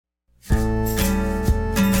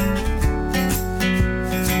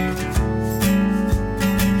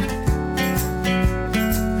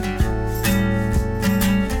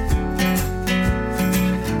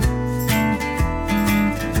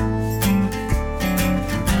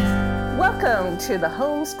Welcome to the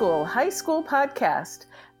Homeschool High School Podcast,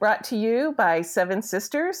 brought to you by Seven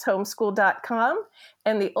Sisters, homeschool.com,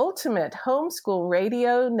 and the Ultimate Homeschool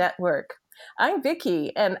Radio Network. I'm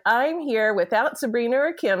Vicki, and I'm here without Sabrina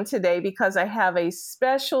or Kim today because I have a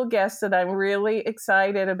special guest that I'm really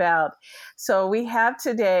excited about. So we have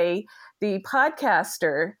today the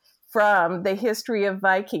podcaster from the History of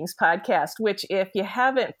Vikings podcast, which if you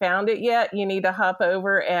haven't found it yet, you need to hop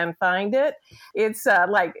over and find it. It's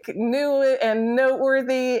like new and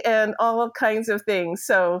noteworthy and all kinds of things.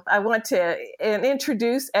 So I want to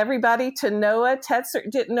introduce everybody to Noah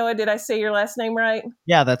Tetzner. Noah, did I say your last name right?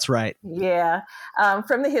 Yeah, that's right. Yeah,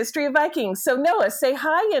 from the History of Vikings. So Noah, say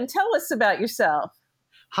hi and tell us about yourself.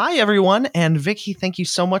 Hi, everyone. And Vicki, thank you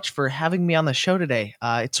so much for having me on the show today.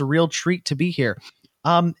 It's a real treat to be here.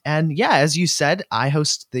 And yeah, as you said, I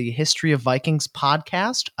host the History of Vikings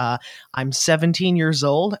podcast. I'm 17 years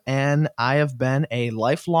old, and I have been a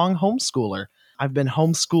lifelong homeschooler. I've been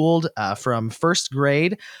homeschooled from first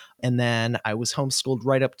grade, and then I was homeschooled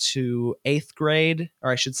right up to eighth grade, or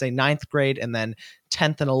I should say ninth grade, and then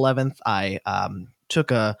 10th and 11th, I took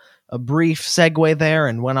a brief segue there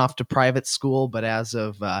and went off to private school. But as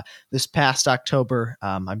of this past October,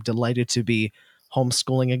 I'm delighted to be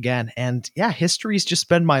homeschooling again. And yeah, history's just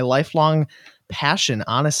been my lifelong passion,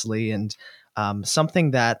 honestly, and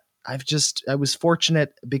something that I was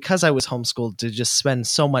fortunate because I was homeschooled to just spend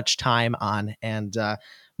so much time on. And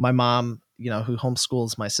my mom, who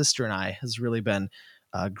homeschools my sister and I, has really been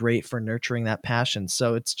great for nurturing that passion.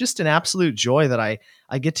 So it's just an absolute joy that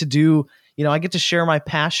I get to do. I get to share my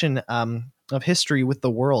passion of history with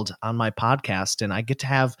the world on my podcast, and I get to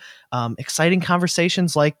have exciting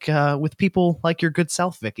conversations like with people like your good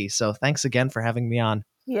self, Vicki. So thanks again for having me on.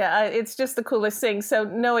 Yeah, it's just the coolest thing. So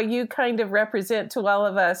Noah, you kind of represent to all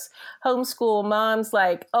of us homeschool moms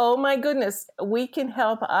like, oh my goodness, we can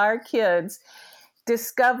help our kids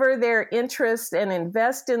discover their interests and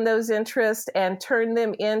invest in those interests and turn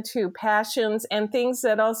them into passions and things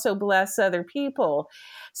that also bless other people.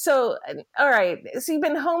 So, all right, so you've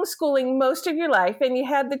been homeschooling most of your life and you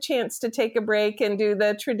had the chance to take a break and do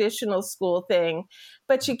the traditional school thing,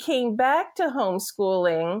 but you came back to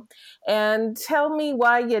homeschooling. And tell me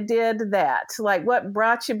why you did that. Like what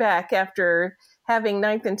brought you back after having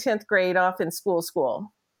 9th and 10th grade off in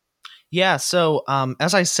school? Yeah, so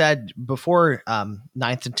as I said before,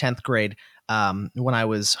 ninth and 10th grade, when I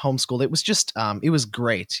was homeschooled, it was just, it was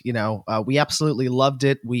great. We absolutely loved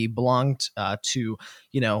it. We belonged to,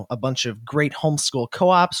 a bunch of great homeschool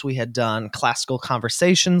co-ops. We had done classical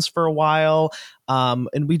conversations for a while,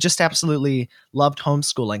 and we just absolutely loved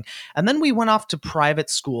homeschooling. And then we went off to private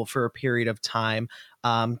school for a period of time,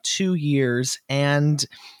 2 years, and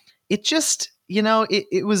it just,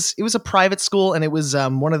 it was a private school, and it was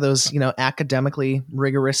one of those, academically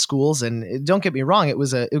rigorous schools. And don't get me wrong, it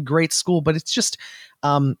was a great school, but it's just,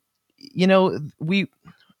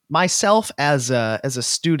 myself as a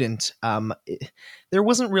student, there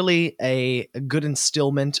wasn't really a good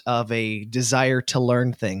instillment of a desire to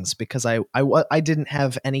learn things because I didn't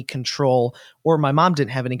have any control, or my mom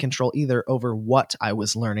didn't have any control either over what I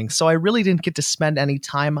was learning. So I really didn't get to spend any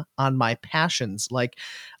time on my passions, like,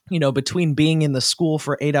 between being in the school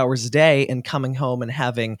for 8 hours a day and coming home and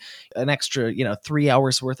having an extra, 3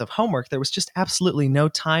 hours worth of homework. There was just absolutely no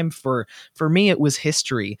time for me. It was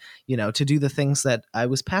history, to do the things that I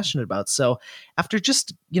was passionate about. So after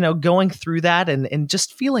just, going through that and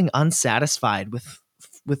just feeling unsatisfied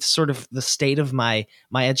with sort of the state of my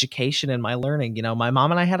education and my learning, my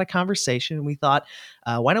mom and I had a conversation, and we thought,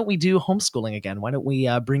 why don't we do homeschooling again? Why don't we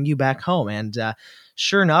bring you back home? And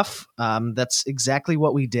sure enough, that's exactly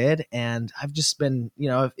what we did. And I've just been,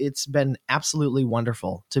 it's been absolutely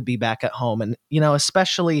wonderful to be back at home. And,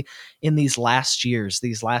 especially in these last years,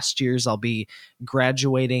 I'll be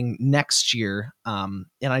graduating next year. And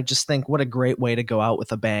I just think what a great way to go out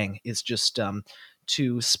with a bang is just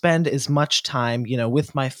to spend as much time,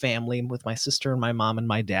 with my family, with my sister and my mom and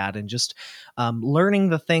my dad, and just learning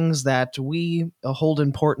the things that we hold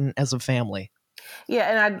important as a family.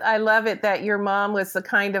 Yeah, and I love it that your mom was the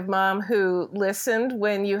kind of mom who listened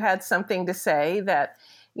when you had something to say, that,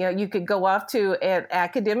 you could go off to an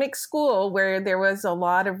academic school where there was a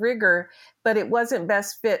lot of rigor, but it wasn't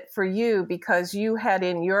best fit for you because you had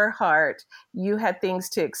in your heart, you had things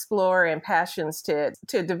to explore and passions to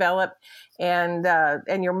develop. And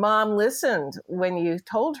your mom listened when you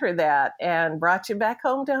told her that and brought you back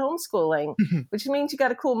home to homeschooling, which means you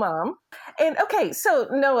got a cool mom. And okay, so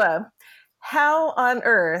Noah, how on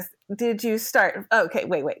earth did you start? Okay,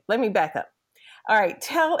 wait, let me back up. All right,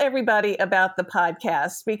 tell everybody about the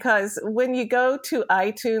podcast because when you go to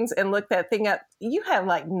iTunes and look that thing up, you have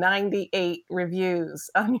like 98 reviews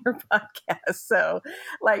on your podcast. So,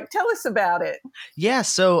 like, tell us about it. Yeah,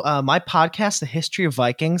 so my podcast, The History of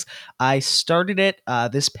Vikings, I started it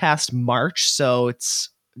this past March, so it's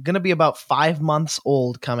going to be about 5 months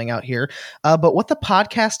old coming out here. But what the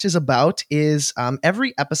podcast is about is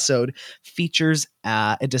every episode features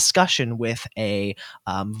a discussion with a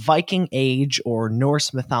Viking Age or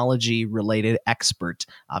Norse mythology related expert,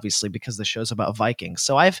 obviously, because the show's about Vikings.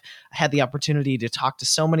 So I've had the opportunity to talk to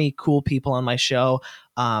so many cool people on my show.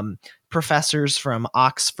 Professors from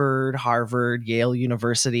Oxford, Harvard, Yale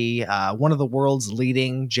University, one of the world's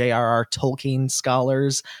leading J.R.R. Tolkien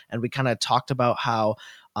scholars, and we kind of talked about how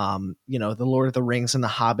the Lord of the Rings and the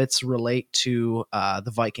Hobbits relate to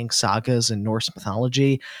the Viking sagas and Norse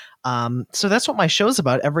mythology. So that's what my show's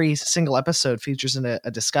about. Every single episode features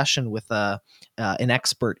a discussion with an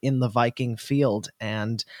expert in the Viking field,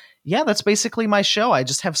 and yeah, that's basically my show. I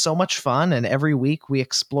just have so much fun, and every week we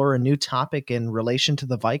explore a new topic in relation to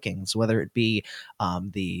the Vikings, whether it be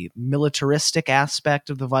the militaristic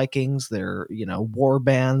aspect of the Vikings, their war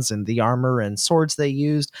bands and the armor and swords they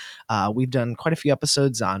used. We've done quite a few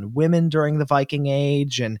episodes on women during the Viking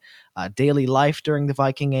Age and daily life during the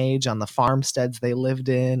Viking Age, on the farmsteads they lived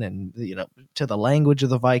in, and to the language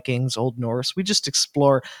of the Vikings, Old Norse. We just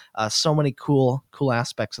explore so many cool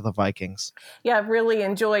aspects of the Vikings. Yeah, I've really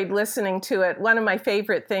enjoyed listening to it. One of my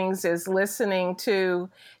favorite things is listening to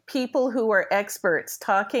people who are experts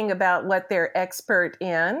talking about what they're expert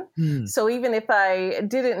in. Hmm. So even if I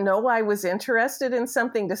didn't know I was interested in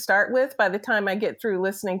something to start with, by the time I get through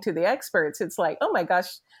listening to the experts, it's like, oh my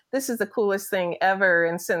gosh, this is the coolest thing ever.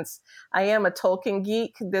 And since I am a Tolkien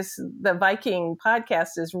geek, the Viking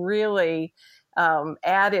podcast is really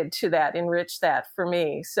added to that, enriched that for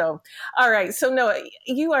me. So, all right. So, Noah,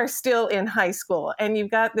 you are still in high school and you've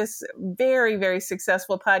got this very, very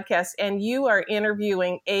successful podcast and you are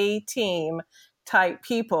interviewing A team type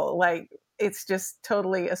people. Like, it's just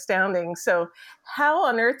totally astounding. So, how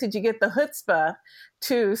on earth did you get the chutzpah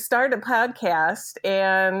to start a podcast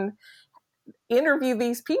and interview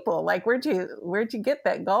these people? Like, where'd you get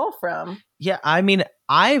that gall from? Yeah, I mean,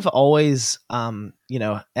 I've always,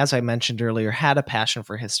 as I mentioned earlier, had a passion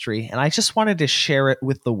for history, and I just wanted to share it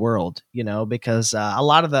with the world, because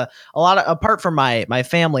apart from my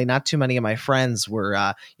family, not too many of my friends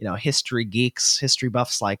were, history geeks, history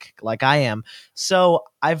buffs like I am. So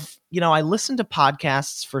I listened to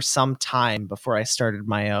podcasts for some time before I started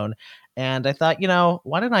my own. And I thought,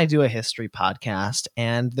 why didn't I do a history podcast?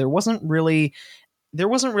 And there wasn't really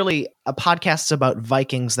a podcast about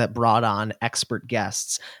Vikings that brought on expert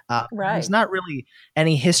guests. There's Right. not really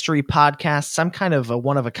any history podcasts. I'm kind of a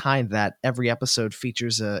one of a kind that every episode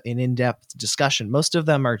features an in-depth discussion. Most of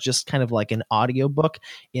them are just kind of like an audiobook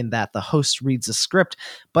in that the host reads a script.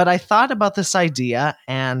 But I thought about this idea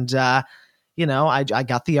and I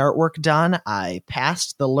got the artwork done. I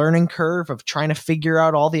passed the learning curve of trying to figure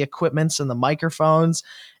out all the equipments and the microphones.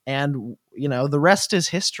 And, the rest is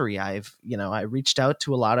history. I reached out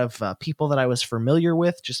to a lot of people that I was familiar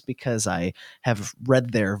with just because I have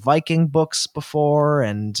read their Viking books before.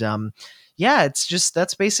 And, yeah,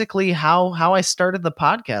 that's basically how I started the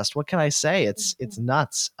podcast. What can I say? It's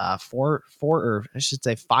nuts. Or I should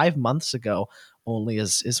say 5 months ago only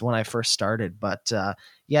is when I first started. But,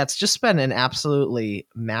 yeah, it's just been an absolutely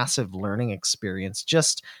massive learning experience.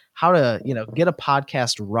 Just how to, get a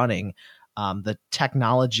podcast running, the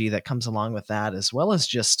technology that comes along with that, as well as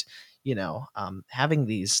just, having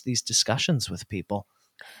these discussions with people.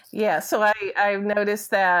 Yeah, so I've noticed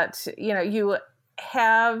that, you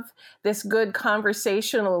have this good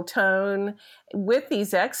conversational tone with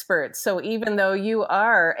these experts. So even though you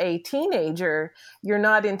are a teenager, you're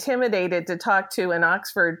not intimidated to talk to an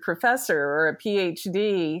Oxford professor or a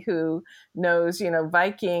PhD who knows,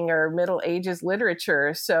 Viking or Middle Ages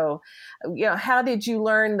literature. So, how did you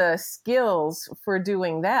learn the skills for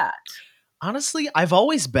doing that? Honestly, I've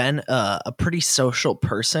always been a pretty social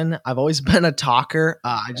person. I've always been a talker.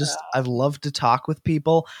 I've loved to talk with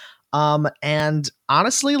people. And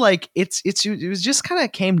honestly, like it was just kind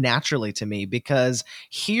of came naturally to me because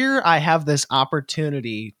here I have this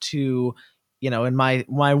opportunity to, in my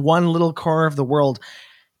one little corner of the world,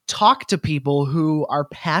 talk to people who are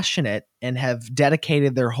passionate and have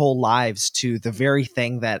dedicated their whole lives to the very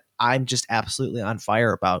thing that I'm just absolutely on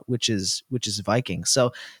fire about, which is Vikings.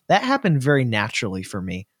 So that happened very naturally for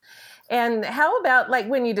me. And how about like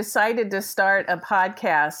when you decided to start a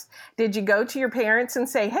podcast, did you go to your parents and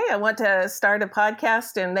say, "Hey, I want to start a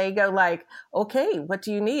podcast," and they go like, "Okay, what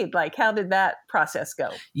do you need?" Like, how did that process go?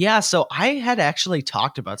 Yeah, so I had actually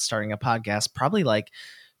talked about starting a podcast probably like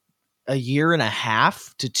a year and a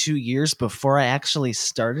half to 2 years before I actually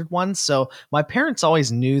started one. So my parents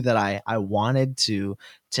always knew that I wanted to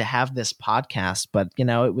have this podcast, but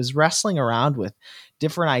it was wrestling around with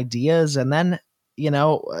different ideas, and then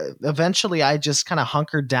eventually I just kind of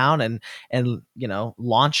hunkered down and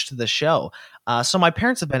launched the show. So my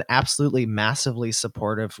parents have been absolutely massively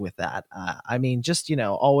supportive with that. I mean, just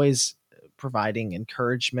always providing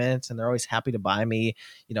encouragement, and they're always happy to buy me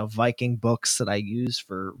Viking books that I use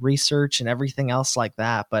for research and everything else like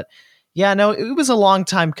that. But yeah, no, it was a long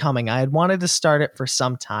time coming. I had wanted to start it for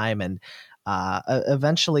some time, and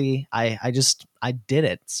eventually I did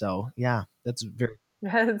it. So yeah, that's very.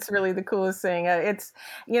 That's really the coolest thing. It's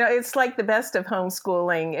like the best of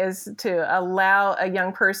homeschooling is to allow a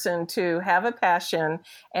young person to have a passion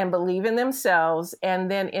and believe in themselves and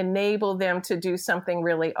then enable them to do something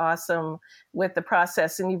really awesome with the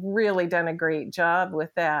process. And you've really done a great job with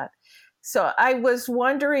that. So I was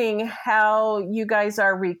wondering how you guys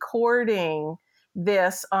are recording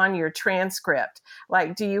this on your transcript.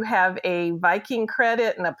 Like, do you have a Viking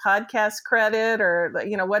credit and a podcast credit, or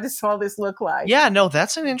what does all this look like? Yeah, no,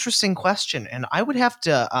 that's an interesting question, and I would have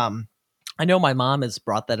to. I know my mom has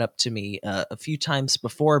brought that up to me a few times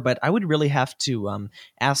before, but I would really have to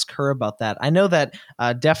ask her about that. I know that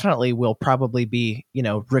definitely we'll probably be,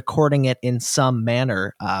 recording it in some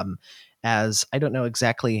manner. As I don't know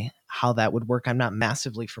exactly how that would work. I'm not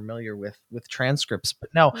massively familiar with transcripts,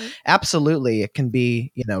 but no, Mm-hmm. absolutely, it can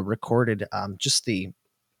be, recorded. Just the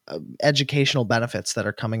educational benefits that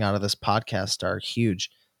are coming out of this podcast are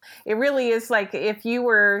huge. It really is like if you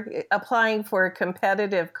were applying for a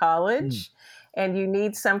competitive Mm. college and you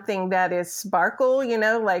need something that is sparkle,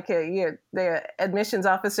 like the admissions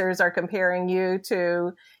officers are comparing you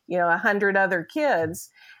to, 100 other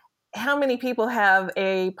kids. How many people have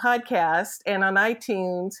a podcast and on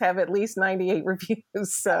iTunes have at least 98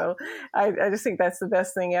 reviews? So I just think that's the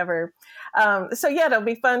best thing ever. So yeah, it'll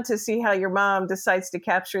be fun to see how your mom decides to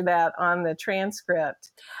capture that on the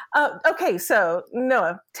transcript. Okay, so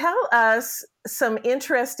Noah, tell us some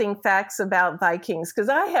interesting facts about Vikings, because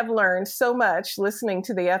I have learned so much listening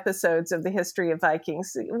to the episodes of the history of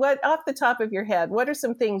Vikings. What, off the top of your head, what are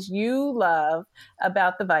some things you love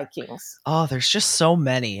about the Vikings? Oh, there's just so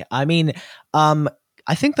many. I mean, um,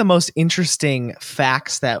 I think the most interesting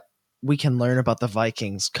facts that we can learn about the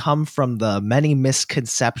Vikings come from the many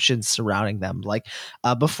misconceptions surrounding them. Like,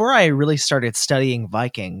 before I really started studying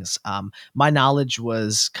Vikings, my knowledge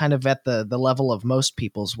was kind of at the level of most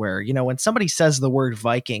people's, where when somebody says the word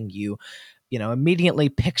Viking, you immediately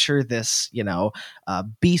picture this,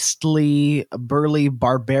 beastly, burly,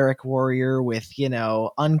 barbaric warrior with,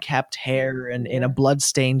 unkept hair and in a Yeah.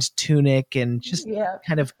 bloodstained tunic and just Yeah.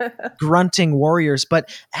 kind of grunting warriors.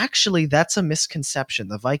 But actually, that's a misconception.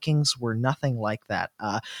 The Vikings were nothing like that.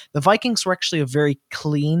 The Vikings were actually a very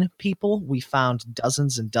clean people. We found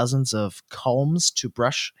dozens and dozens of combs to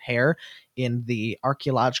brush hair in the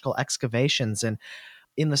archaeological excavations. And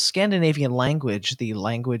in the Scandinavian language, the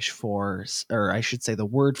language for, or I should say, the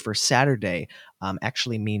word for Saturday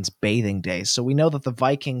actually means bathing day. So we know that the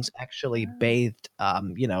Vikings actually bathed,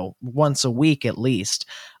 once a week at least.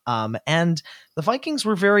 And the Vikings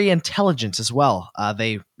were very intelligent as well.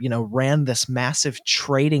 They, ran this massive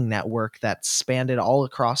trading network that spanned it all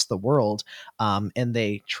across the world. And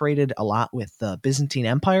they traded a lot with the Byzantine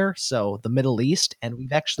Empire, so the Middle East. And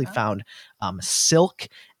we've actually found silk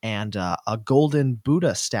and a golden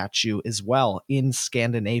Buddha statue as well in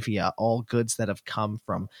Scandinavia, all goods that have come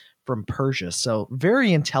from Persia. So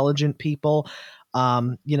very intelligent people.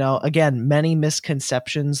 Again, many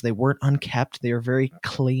misconceptions. They weren't unkept. They were very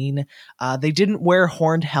clean. They didn't wear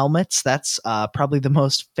horned helmets. That's probably the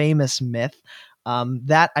most famous myth.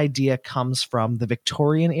 That idea comes from the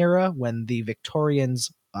Victorian era, when the Victorians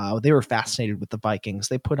they were fascinated with the Vikings.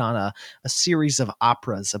 They put on a series of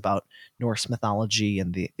operas about Norse mythology,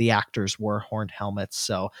 and the actors wore horned helmets.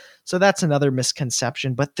 So that's another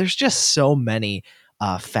misconception. But there's just so many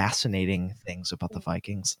fascinating things about the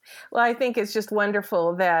Vikings. Well, I think it's just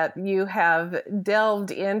wonderful that you have delved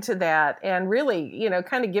into that and really,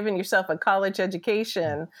 kind of given yourself a college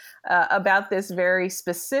education about this very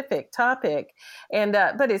specific topic. And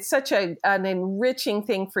but it's such an enriching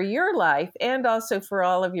thing for your life and also for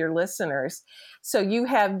all of your listeners. So you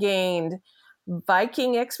have gained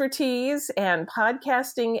Viking expertise and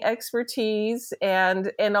podcasting expertise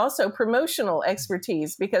and also promotional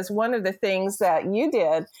expertise, because one of the things that you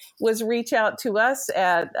did was reach out to us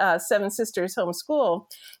at Seven Sisters Homeschool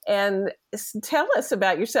and tell us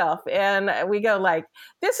about yourself. And we go like,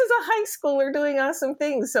 this is a high schooler doing awesome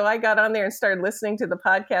things. So I got on there and started listening to the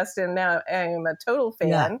podcast, and now I'm a total fan.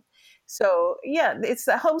 Yeah. So yeah, it's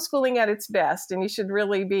the homeschooling at its best, and you should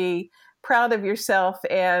really be proud of yourself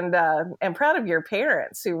and proud of your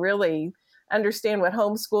parents who really understand what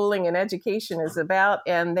homeschooling and education is about,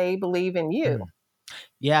 and they believe in you.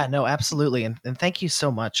 Yeah, no, absolutely. And thank you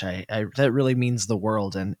so much. That really means the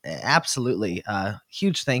world. And absolutely,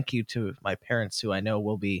 huge thank you to my parents who I know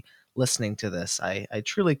will be listening to this. I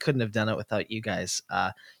truly couldn't have done it without you guys.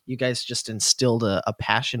 You guys just instilled a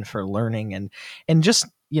passion for learning and just,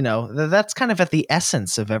 that's kind of at the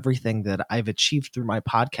essence of everything that I've achieved through my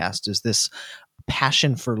podcast is this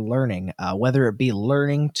passion for learning, whether it be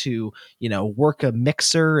learning to, work a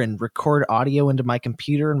mixer and record audio into my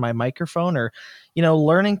computer and my microphone, or,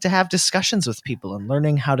 learning to have discussions with people and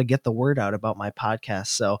learning how to get the word out about my podcast.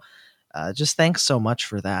 So just thanks so much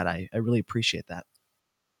for that. I really appreciate that.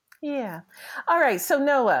 Yeah. All right. So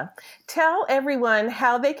Noah, tell everyone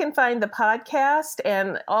how they can find the podcast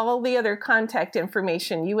and all the other contact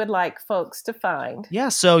information you would like folks to find. Yeah.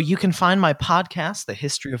 So you can find my podcast, The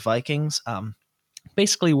History of Vikings,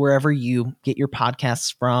 basically wherever you get your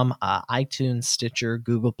podcasts from, iTunes, Stitcher,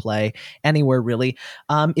 Google Play, anywhere really.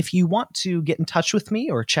 If you want to get in touch with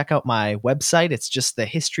me or check out my website, it's just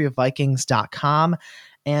thehistoryofvikings.com.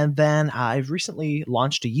 And then I've recently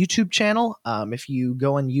launched a YouTube channel. If you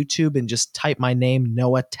go on YouTube and just type my name,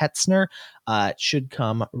 Noah Tetzner, it should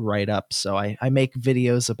come right up. So I make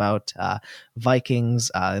videos about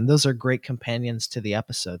Vikings, and those are great companions to the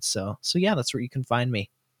episodes. So yeah, that's where you can find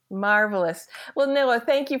me. Marvelous. Well, Noah,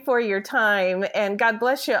 thank you for your time, and God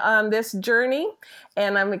bless you on this journey.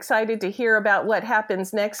 And I'm excited to hear about what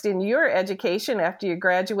happens next in your education after you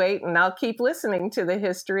graduate, and I'll keep listening to the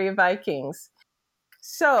History of Vikings.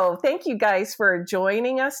 So thank you guys for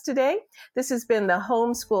joining us today. This has been the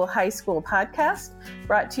Homeschool High School Podcast,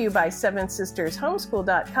 brought to you by Seven Sisters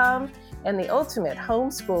Homeschool.com and the Ultimate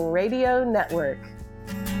Homeschool Radio Network.